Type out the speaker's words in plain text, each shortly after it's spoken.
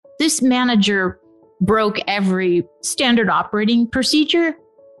This manager broke every standard operating procedure,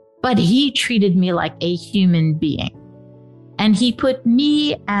 but he treated me like a human being. And he put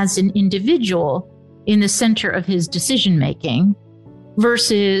me as an individual in the center of his decision-making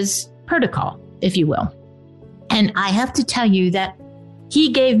versus protocol, if you will. And I have to tell you that he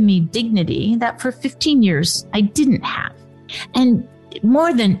gave me dignity that for 15 years I didn't have. And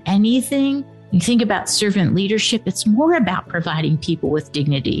more than anything, you think about servant leadership, it's more about providing people with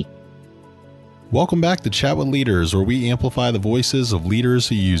dignity. Welcome back to Chat with Leaders, where we amplify the voices of leaders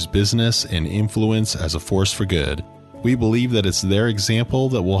who use business and influence as a force for good. We believe that it's their example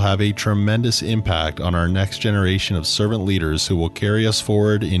that will have a tremendous impact on our next generation of servant leaders who will carry us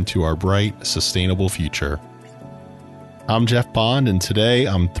forward into our bright, sustainable future. I'm Jeff Bond, and today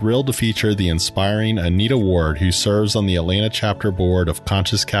I'm thrilled to feature the inspiring Anita Ward, who serves on the Atlanta chapter board of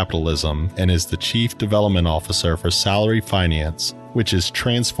Conscious Capitalism and is the Chief Development Officer for Salary Finance, which is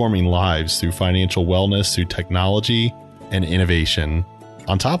transforming lives through financial wellness through technology and innovation.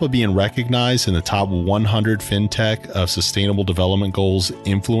 On top of being recognized in the top 100 FinTech of Sustainable Development Goals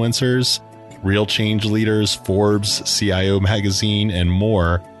influencers, Real Change Leaders, Forbes, CIO Magazine, and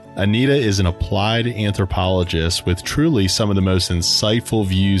more, Anita is an applied anthropologist with truly some of the most insightful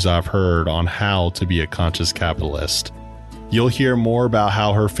views I've heard on how to be a conscious capitalist. You'll hear more about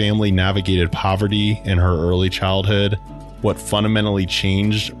how her family navigated poverty in her early childhood, what fundamentally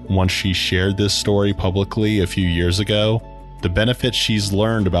changed once she shared this story publicly a few years ago, the benefits she's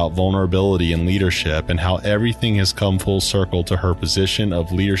learned about vulnerability and leadership, and how everything has come full circle to her position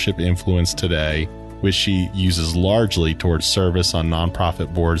of leadership influence today, which she uses largely towards service on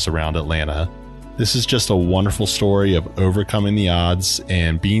nonprofit boards around Atlanta. This is just a wonderful story of overcoming the odds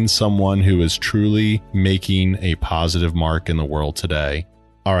and being someone who is truly making a positive mark in the world today.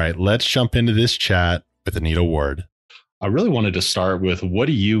 All right, let's jump into this chat with Anita Ward. I really wanted to start with, what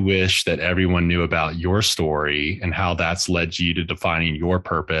do you wish that everyone knew about your story and how that's led you to defining your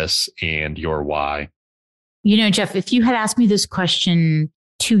purpose and your why? You know, Jeff, if you had asked me this question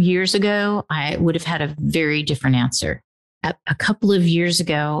 2 years ago, I would have had a very different answer. A couple of years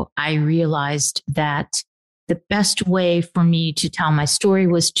ago, I realized that the best way for me to tell my story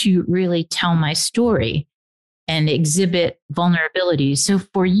was to really tell my story and exhibit vulnerability. So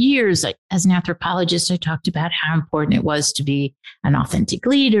for years, as an anthropologist, I talked about how important it was to be an authentic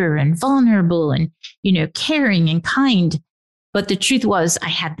leader and vulnerable and, caring and kind. But the truth was, I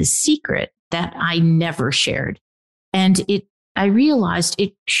had this secret that I never shared. And I realized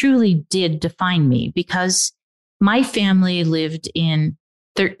it truly did define me, because my family lived in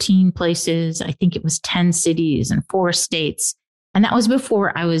 13 places. I think it was 10 cities and 4 states. And that was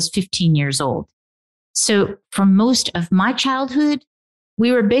before I was 15 years old. So for most of my childhood,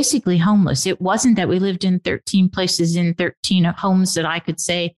 we were basically homeless. It wasn't that we lived in 13 places in 13 homes that I could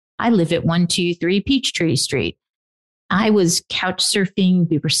say, I live at 123 Peachtree Street. I was couch surfing.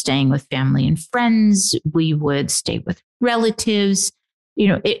 We were staying with family and friends. We would stay with relatives,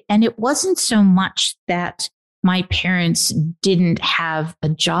 and it wasn't so much that my parents didn't have a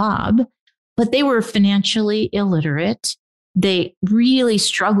job, but they were financially illiterate. They really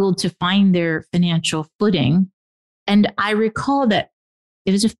struggled to find their financial footing. And I recall that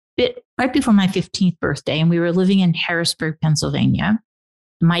it was a bit right before my 15th birthday, and we were living in Harrisburg, Pennsylvania.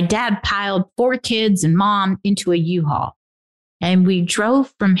 My dad piled 4 kids and mom into a U-Haul, and we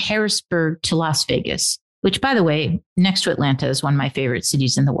drove from Harrisburg to Las Vegas, which, by the way, next to Atlanta is one of my favorite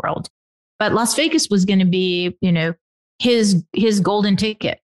cities in the world. But Las Vegas was going to be, his golden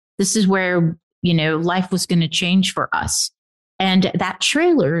ticket. This is where, life was going to change for us. And that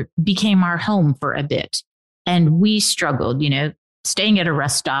trailer became our home for a bit. And we struggled, staying at a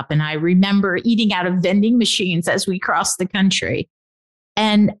rest stop. And I remember eating out of vending machines as we crossed the country.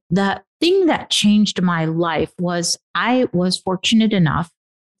 And the thing that changed my life was I was fortunate enough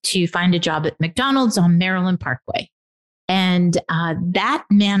to find a job at McDonald's on Maryland Parkway. And that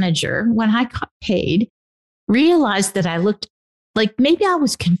manager, when I got paid, realized that I looked like maybe I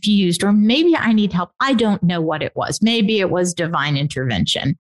was confused, or maybe I need help. I don't know what it was. Maybe it was divine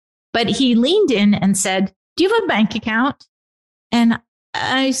intervention. But he leaned in and said, do you have a bank account? And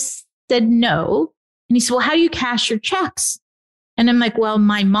I said, no. And he said, well, how do you cash your checks? And I'm like, well,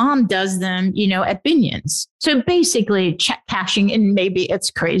 my mom does them, at Binion's. So basically check cashing in maybe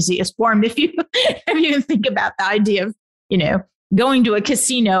its craziest form. If you think about the idea of, going to a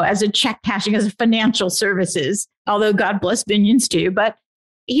casino as a check cashing, as a financial services, although God bless Binion's too. But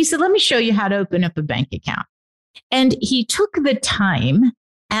he said, let me show you how to open up a bank account. And he took the time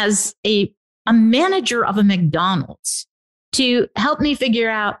as a manager of a McDonald's to help me figure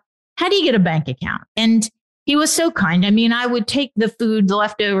out, how do you get a bank account? And he was so kind. I mean, I would take the food, the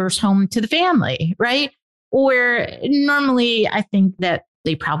leftovers home to the family, right? Or normally I think that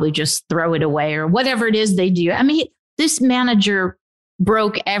they probably just throw it away or whatever it is they do. I mean, this manager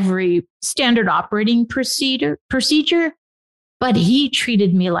broke every standard operating procedure, but he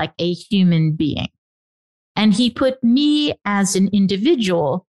treated me like a human being. And he put me as an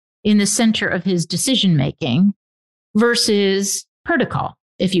individual in the center of his decision making versus protocol,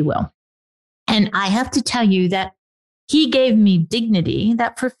 if you will. And I have to tell you that he gave me dignity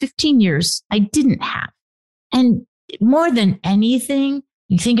that for 15 years I didn't have. And more than anything,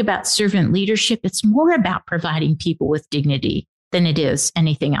 you think about servant leadership, it's more about providing people with dignity than it is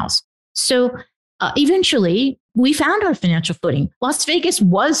anything else. So eventually, we found our financial footing. Las Vegas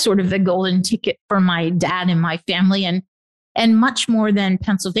was sort of the golden ticket for my dad and my family. And much more than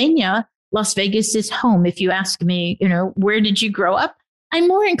Pennsylvania, Las Vegas is home. If you ask me, where did you grow up? I'm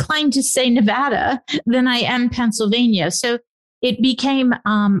more inclined to say Nevada than I am Pennsylvania. So it became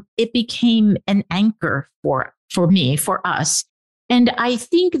an anchor for me, for us. And I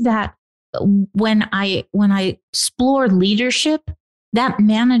think that when I explored leadership, that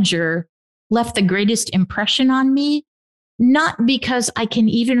manager left the greatest impression on me, not because I can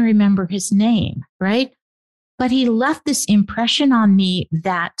even remember his name, right? But he left this impression on me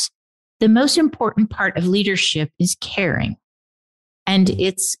that the most important part of leadership is caring and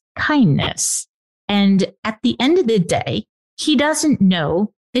it's kindness. And at the end of the day, he doesn't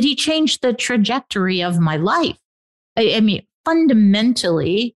know that he changed the trajectory of my life. I mean,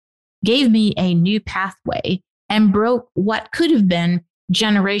 fundamentally gave me a new pathway and broke what could have been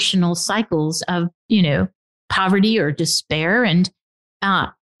generational cycles of, poverty or despair and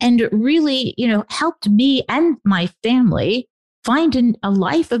really, helped me and my family find a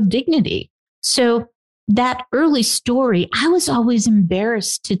life of dignity. So that early story, I was always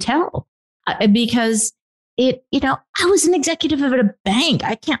embarrassed to tell because I was an executive of a bank.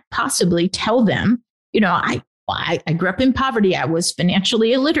 I can't possibly tell them, I grew up in poverty. I was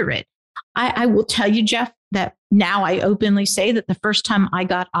financially illiterate. I will tell you, Jeff, that now I openly say that the first time I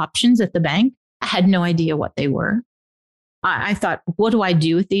got options at the bank, I had no idea what they were. I thought, what do I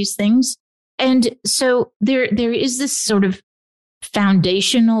do with these things? And so there is this sort of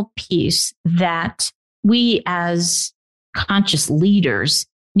foundational piece that we as conscious leaders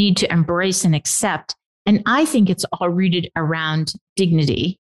need to embrace and accept. And I think it's all rooted around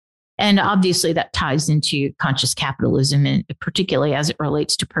dignity. And obviously that ties into conscious capitalism, and particularly as it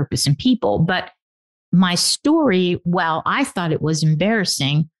relates to purpose and people. But my story, while I thought it was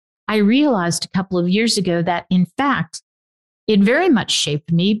embarrassing, I realized a couple of years ago that, in fact, it very much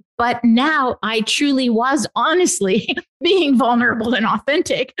shaped me. But now I truly was honestly being vulnerable and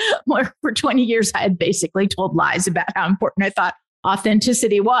authentic, where for 20 years I had basically told lies about how important I thought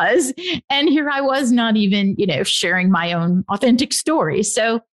authenticity was. And here I was not even, sharing my own authentic story.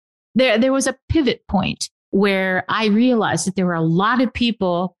 So there was a pivot point where I realized that there were a lot of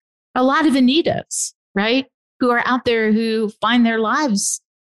people, a lot of Anitas, right, who are out there who find their lives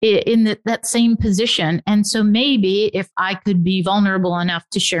in that same position. And so maybe if I could be vulnerable enough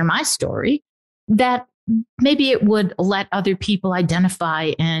to share my story, that maybe it would let other people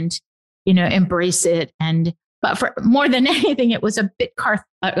identify and, embrace it. But for more than anything, it was a bit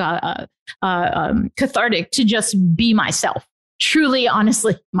cathartic to just be myself. Truly,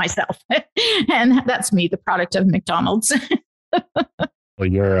 honestly, myself. And that's me, the product of McDonald's. Well,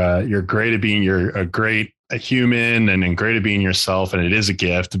 you're great at being, you're a great human and great at being yourself. And it is a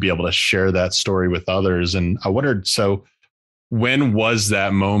gift to be able to share that story with others. And I wondered, so when was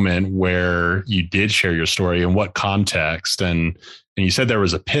that moment where you did share your story, in what context? And you said there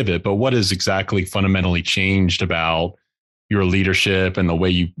was a pivot, but what has exactly fundamentally changed about your leadership and the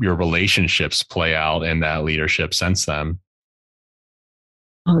way your relationships play out in that leadership since then?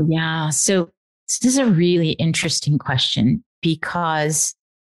 Oh, yeah. So this is a really interesting question, because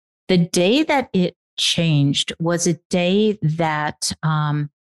the day that it changed was a day that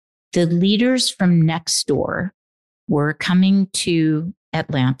the leaders from Nextdoor were coming to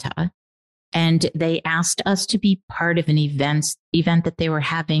Atlanta, and they asked us to be part of an event that they were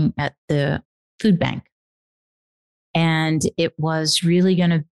having at the food bank. And it was really going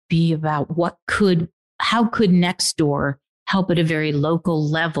to be about how could Nextdoor help at a very local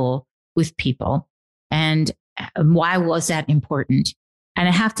level with people, and why was that important? And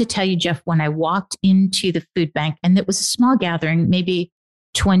I have to tell you, Jeff, when I walked into the food bank, and it was a small gathering, maybe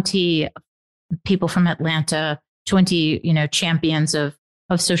 20 people from Atlanta, 20, champions of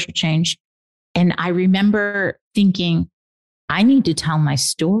social change. And I remember thinking, I need to tell my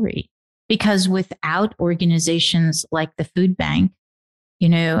story, because without organizations like the food bank,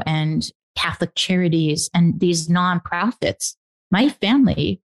 and Catholic Charities and these nonprofits, my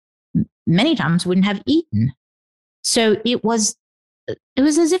family many times wouldn't have eaten. So it was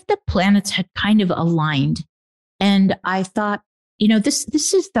as if the planets had kind of aligned. And I thought,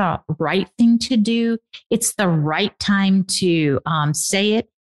 this is the right thing to do. It's the right time to say it.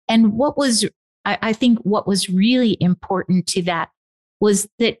 And I think what was really important to that was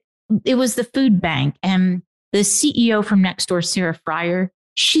that it was the food bank, and the CEO from Nextdoor, Sarah Fryer,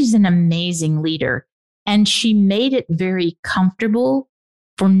 she's an amazing leader. And she made it very comfortable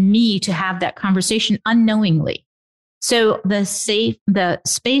for me to have that conversation unknowingly. So the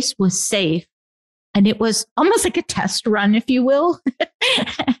space was safe, and it was almost like a test run, if you will.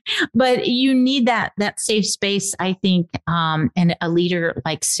 But you need that safe space, I think, and a leader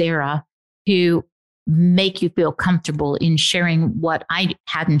like Sarah who make you feel comfortable in sharing what I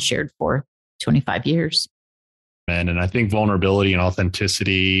hadn't shared for 25 years. And I think vulnerability and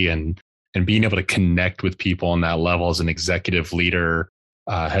authenticity and being able to connect with people on that level as an executive leader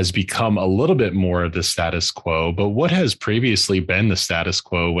has become a little bit more of the status quo. But what has previously been the status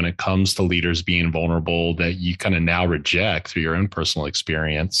quo when it comes to leaders being vulnerable that you kind of now reject through your own personal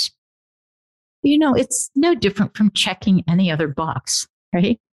experience? It's no different from checking any other box,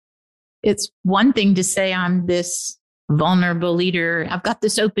 right? It's one thing to say, I'm this vulnerable leader. I've got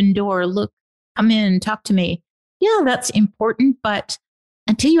this open door. Look, come in, talk to me. Yeah, that's important. But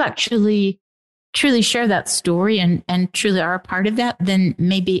until you actually truly share that story and truly are a part of that, then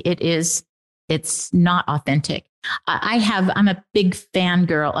maybe it's not authentic. I'm a big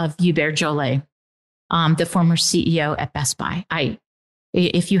fangirl of Hubert Joly, the former CEO at Best Buy.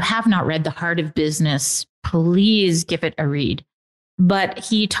 If you have not read The Heart of Business, please give it a read. But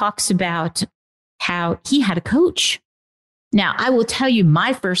he talks about how he had a coach. Now, I will tell you,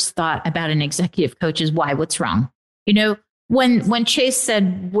 my first thought about an executive coach is, why? What's wrong? When Chase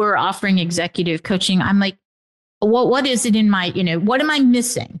said we're offering executive coaching, I'm like, what is it in my, what am I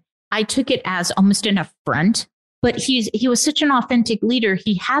missing? I took it as almost an affront, but he was such an authentic leader.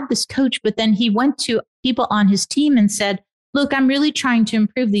 He had this coach, but then he went to people on his team and said, look, I'm really trying to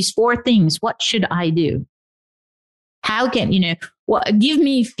improve these 4 things. What should I do? How can, give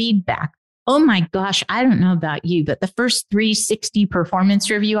me feedback. Oh my gosh, I don't know about you, but the first 360 performance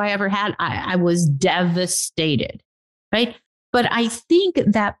review I ever had, I was devastated, right? But I think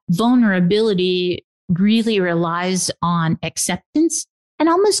that vulnerability really relies on acceptance and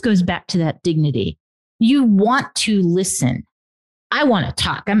almost goes back to that dignity. You want to listen. I want to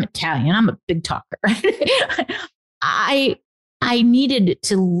talk. I'm Italian. I'm a big talker. I needed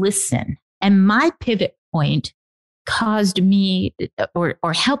to listen. And my pivot point caused me or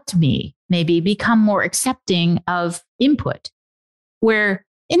helped me maybe become more accepting of input, where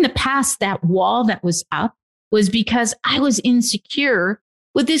in the past that wall that was up was because I was insecure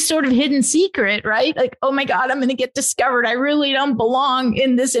with this sort of hidden secret, right? Like, oh my God, I'm going to get discovered. I really don't belong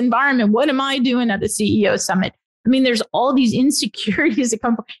in this environment. What am I doing at a CEO summit? I mean, there's all these insecurities that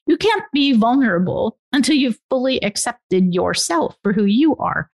come from. You can't be vulnerable until you've fully accepted yourself for who you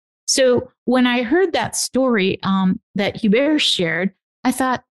are. So when I heard that story that Hubert shared, I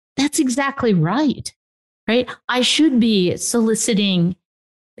thought, that's exactly right? I should be soliciting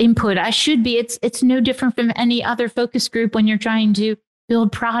input. I should be. It's no different from any other focus group when you're trying to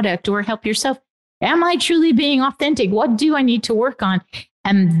build product or help yourself. Am I truly being authentic? What do I need to work on?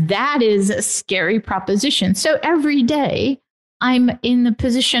 And that is a scary proposition. So every day I'm in the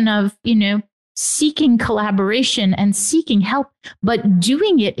position of, seeking collaboration and seeking help, but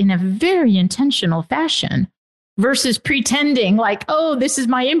doing it in a very intentional fashion versus pretending like, oh, this is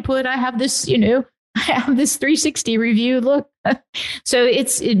my input. I have this, I have this 360 review. Look. So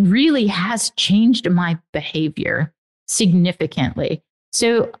it really has changed my behavior significantly.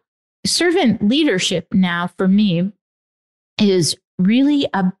 So servant leadership now for me is really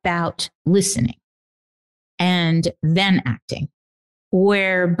about listening and then acting.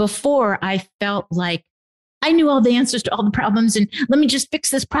 Where before I felt like I knew all the answers to all the problems and let me just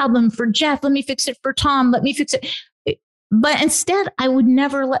fix this problem for Jeff. Let me fix it for Tom. Let me fix it. But instead, I would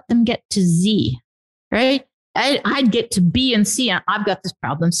never let them get to Z, right? I'd get to B and C and I've got this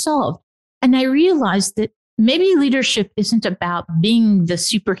problem solved. And I realized that maybe leadership isn't about being the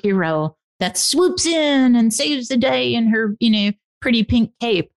superhero that swoops in and saves the day in her, pretty pink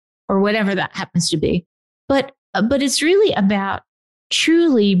cape or whatever that happens to be. But it's really about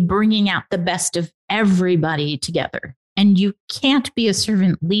truly bringing out the best of everybody together. And you can't be a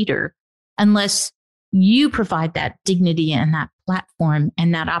servant leader unless you provide that dignity and that platform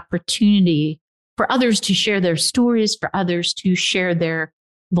and that opportunity for others to share their stories, for others to share their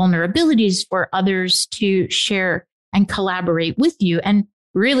vulnerabilities, for others to share and collaborate with you. And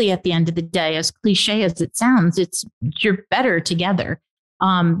really, at the end of the day, as cliche as it sounds, you're better together.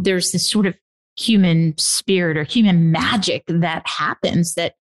 There's this sort of human spirit or human magic that happens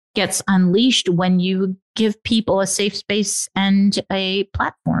that gets unleashed when you give people a safe space and a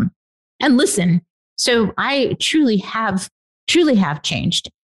platform and listen. So I truly have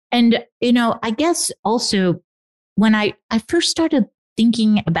changed. And, I guess also when I first started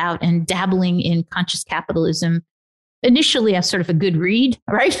thinking about and dabbling in conscious capitalism, initially as sort of a good read,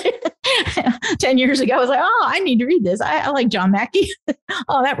 right? 10 years ago, I was like, oh, I need to read this. I like John Mackey.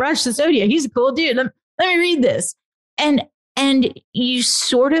 Oh, that Raj Sisodia, he's a cool dude. Let me read this. And I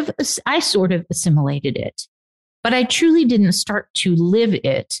sort of assimilated it, but I truly didn't start to live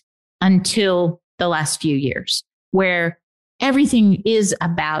it until the last few years, where everything is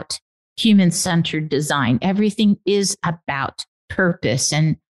about human-centered design. Everything is about purpose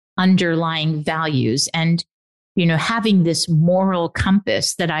and underlying values and, having this moral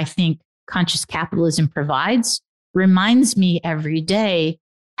compass that I think conscious capitalism provides reminds me every day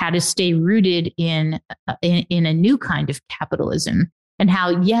how to stay rooted in a new kind of capitalism and how,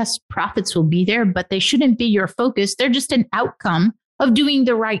 yes, profits will be there, but they shouldn't be your focus. They're just an outcome of doing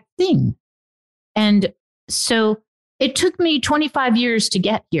the right thing. And so it took me 25 years to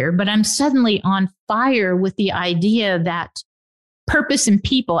get here, but I'm suddenly on fire with the idea that purpose and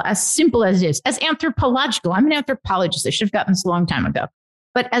people, as simple as it is, as anthropological, I'm an anthropologist. I should have gotten this a long time ago.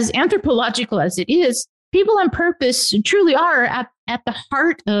 But as anthropological as it is, people and purpose truly are at the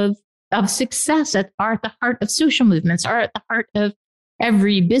heart of success, are at the heart of social movements, are at the heart of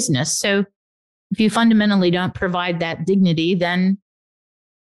every business. So if you fundamentally don't provide that dignity, then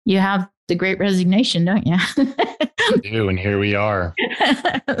you have the Great Resignation, don't you? We do, and here we are.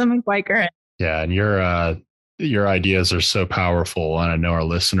 I'm quite current. Yeah, and your ideas are so powerful, and I know our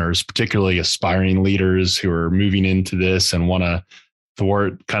listeners, particularly aspiring leaders who are moving into this and want to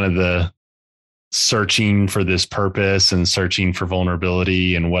thwart kind of the searching for this purpose and searching for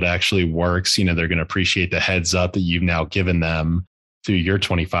vulnerability and what actually works. They're going to appreciate the heads up that you've now given them through your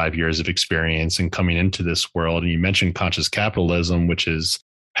 25 years of experience and coming into this world. And you mentioned conscious capitalism, which is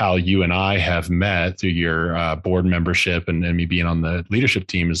how you and I have met through your board membership and me being on the leadership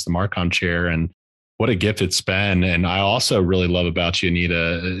team as the Marcon chair. And what a gift it's been. And I also really love about you,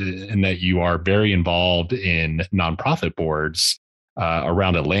 Anita, in that you are very involved in nonprofit boards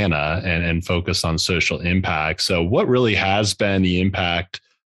around Atlanta and focus on social impact. So what really has been the impact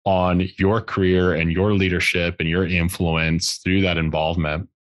on your career and your leadership and your influence through that involvement?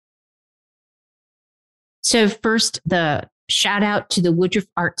 So first, the shout out to the Woodruff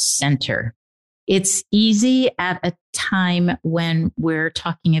Arts Center. It's easy at a time when we're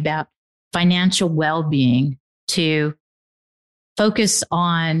talking about financial well-being to focus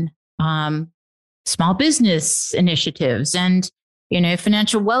on small business initiatives and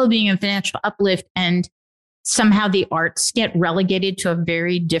financial well-being and financial uplift, and somehow the arts get relegated to a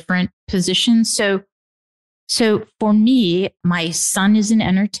very different position. So for me, my son is an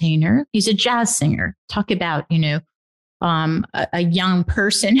entertainer. He's a jazz singer. Talk about, a young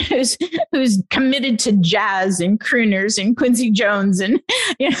person who's committed to jazz and crooners and Quincy Jones and,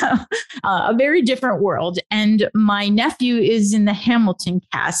 a very different world. And my nephew is in the Hamilton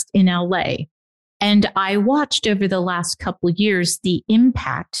cast in LA. And I watched over the last couple of years the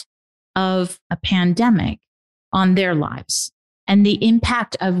impact of a pandemic on their lives and the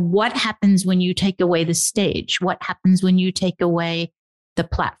impact of what happens when you take away the stage, what happens when you take away the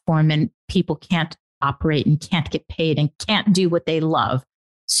platform and people can't operate and can't get paid and can't do what they love.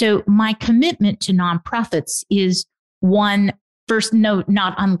 So my commitment to nonprofits is one, first, no,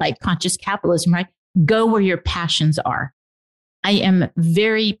 not unlike conscious capitalism, right? Go where your passions are. I am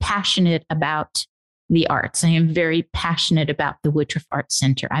very passionate about the arts. I am very passionate about the Woodruff Arts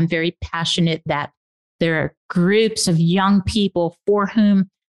Center. I'm very passionate that there are groups of young people for whom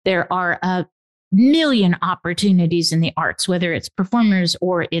there are a million opportunities in the arts, whether it's performers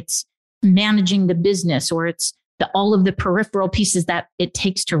or it's managing the business or it's all of the peripheral pieces that it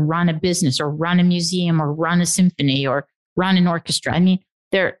takes to run a business or run a museum or run a symphony or run an orchestra. I mean,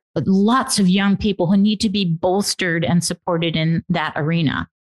 there are lots of young people who need to be bolstered and supported in that arena.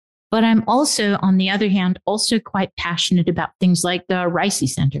 But I'm also, on the other hand, also quite passionate about things like the Ricey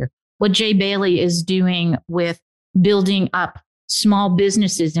Center, what Jay Bailey is doing with building up small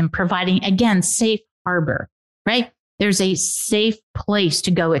businesses and providing, again, safe harbor, right? There's a safe place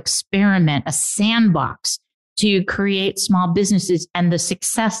to go experiment, a sandbox to create small businesses, and the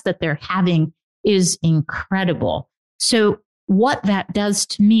success that they're having is incredible. So what that does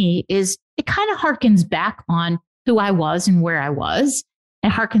to me is it kind of harkens back on who I was and where I was.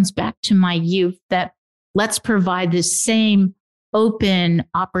 It harkens back to my youth that let's provide this same open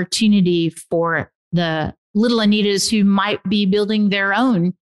opportunity for the little Anitas who might be building their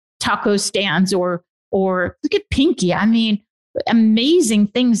own taco stands or look at Pinky. I mean, amazing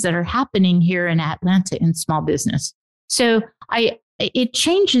things that are happening here in Atlanta in small business. So it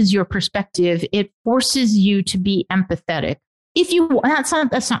changes your perspective. It forces you to be empathetic.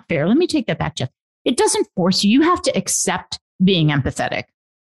 That's not fair. Let me take that back, Jeff. It doesn't force you. You have to accept being empathetic.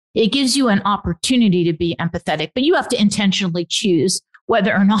 It gives you an opportunity to be empathetic, but you have to intentionally choose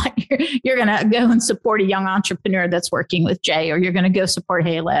whether or not you're going to go and support a young entrepreneur that's working with Jay, or you're going to go support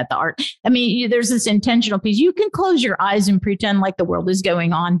Hala at the art. I mean, there's this intentional piece. You can close your eyes and pretend like the world is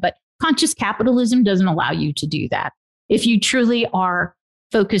going on, but conscious capitalism doesn't allow you to do that. If you truly are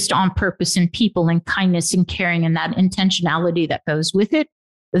focused on purpose and people and kindness and caring and that intentionality that goes with it,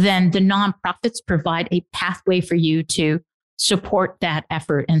 then the nonprofits provide a pathway for you to support that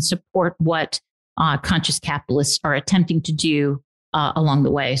effort and support what conscious capitalists are attempting to do along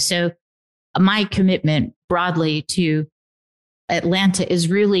the way. So my commitment broadly to Atlanta is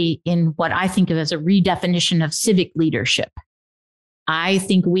really in what I think of as a redefinition of civic leadership. I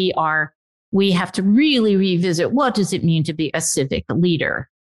think we have to really revisit, what does it mean to be a civic leader?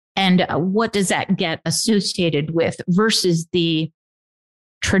 And what does that get associated with versus the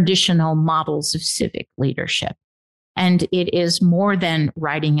traditional models of civic leadership? And it is more than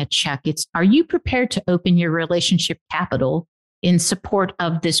writing a check. It's, are you prepared to open your relationship capital in support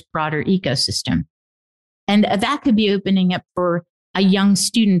of this broader ecosystem? And that could be opening up for a young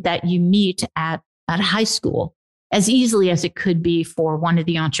student that you meet at high school as easily as it could be for one of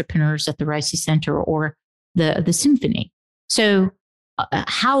the entrepreneurs at the Ricey Center or the Symphony. So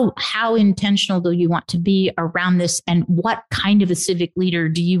how intentional do you want to be around this, and what kind of a civic leader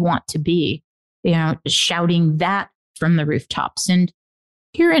do you want to be? Shouting that from the rooftops. And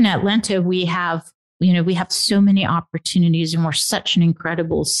here in Atlanta, we have so many opportunities, and we're such an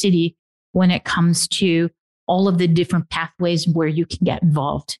incredible city when it comes to all of the different pathways where you can get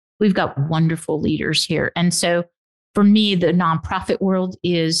involved. We've got wonderful leaders here. And so for me, the nonprofit world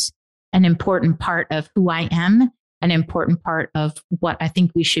is an important part of who I am, an important part of what I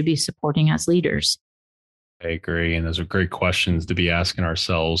think we should be supporting as leaders. I agree. And those are great questions to be asking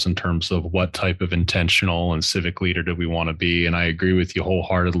ourselves in terms of what type of intentional and civic leader do we want to be. And I agree with you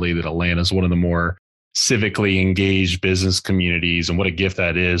wholeheartedly that Atlanta is one of the more civically engaged business communities, and what a gift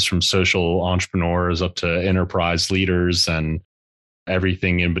that is, from social entrepreneurs up to enterprise leaders and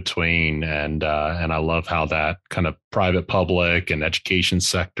everything in between. And I love how that kind of private, public and education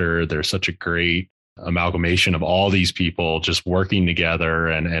sector, there's such a great amalgamation of all these people just working together,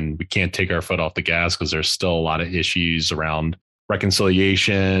 and we can't take our foot off the gas because there's still a lot of issues around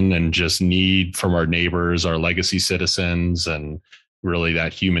reconciliation and just need from our neighbors, our legacy citizens, and really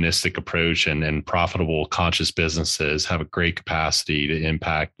that humanistic approach and profitable conscious businesses have a great capacity to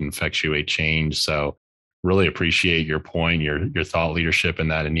impact and effectuate change. So really appreciate your point, your thought leadership in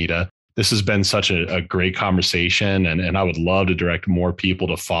that, Anita. This has been such a great conversation, and I would love to direct more people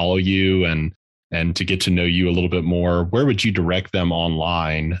to follow you and to get to know you a little bit more. Where would you direct them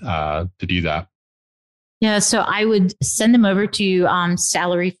online to do that? Yeah, so I would send them over to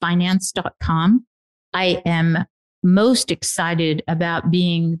salaryfinance.com. I am most excited about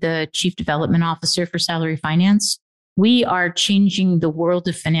being the Chief Development Officer for Salary Finance. We are changing the world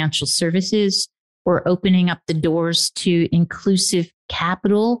of financial services. We're opening up the doors to inclusive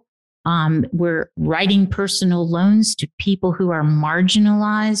capital. We're writing personal loans to people who are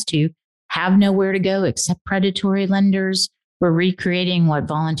marginalized, who have nowhere to go except predatory lenders. We're recreating what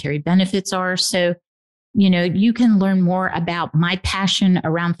voluntary benefits are. So, you can learn more about my passion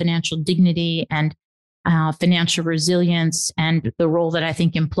around financial dignity and financial resilience, and the role that I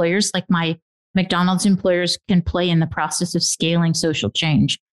think employers like my McDonald's employers can play in the process of scaling social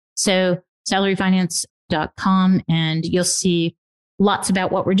change. So salaryfinance.com, and you'll see lots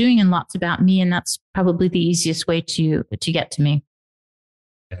about what we're doing and lots about me. And that's probably the easiest way to get to me.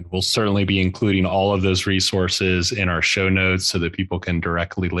 And we'll certainly be including all of those resources in our show notes so that people can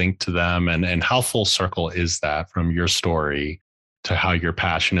directly link to them. And how full circle is that from your story to how your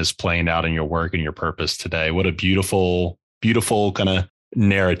passion is playing out in your work and your purpose today? What a beautiful, beautiful kind of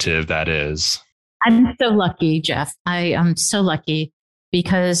narrative that is. I'm so lucky, Jeff. I am so lucky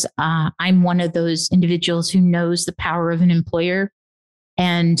because I'm one of those individuals who knows the power of an employer.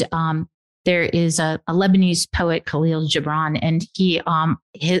 And there is a Lebanese poet, Khalil Gibran, and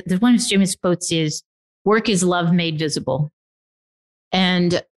one of his famous quotes is, "Work is love made visible."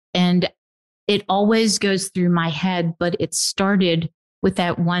 And it always goes through my head, but it started with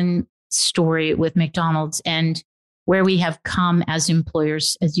that one story with McDonald's, and where we have come as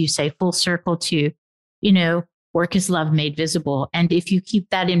employers, as you say, full circle to, work is love made visible. And if you keep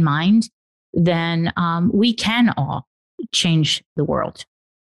that in mind, then we can all change the world.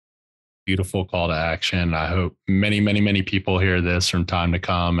 Beautiful call to action. I hope many, many, many people hear this from time to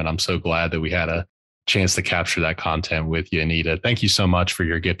come. And I'm so glad that we had a chance to capture that content with you, Anita. Thank you so much for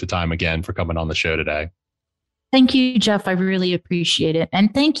your gift of time again for coming on the show today. Thank you, Jeff. I really appreciate it.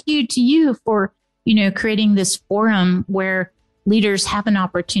 And thank you to you for, creating this forum where leaders have an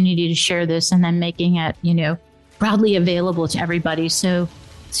opportunity to share this and then making it, broadly available to everybody. So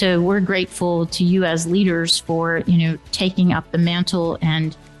we're grateful to you as leaders for, taking up the mantle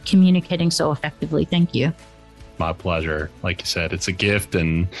and communicating so effectively. Thank you. My pleasure. Like you said, it's a gift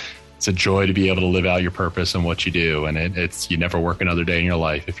and it's a joy to be able to live out your purpose and what you do. And it's you never work another day in your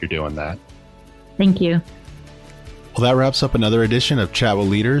life if you're doing that. Thank you. Well, that wraps up another edition of Chat with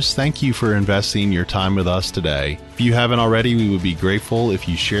Leaders. Thank you for investing your time with us today. If you haven't already, we would be grateful if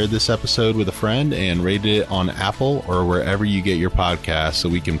you shared this episode with a friend and rated it on Apple or wherever you get your podcasts so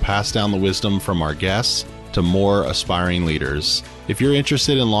we can pass down the wisdom from our guests to more aspiring leaders. If you're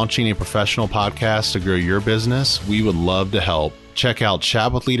interested in launching a professional podcast to grow your business, we would love to help. Check out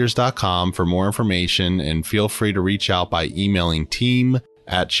chatwithleaders.com for more information and feel free to reach out by emailing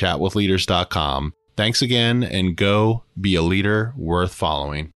team@chatwithleaders.com. Thanks again, and go be a leader worth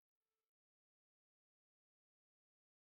following.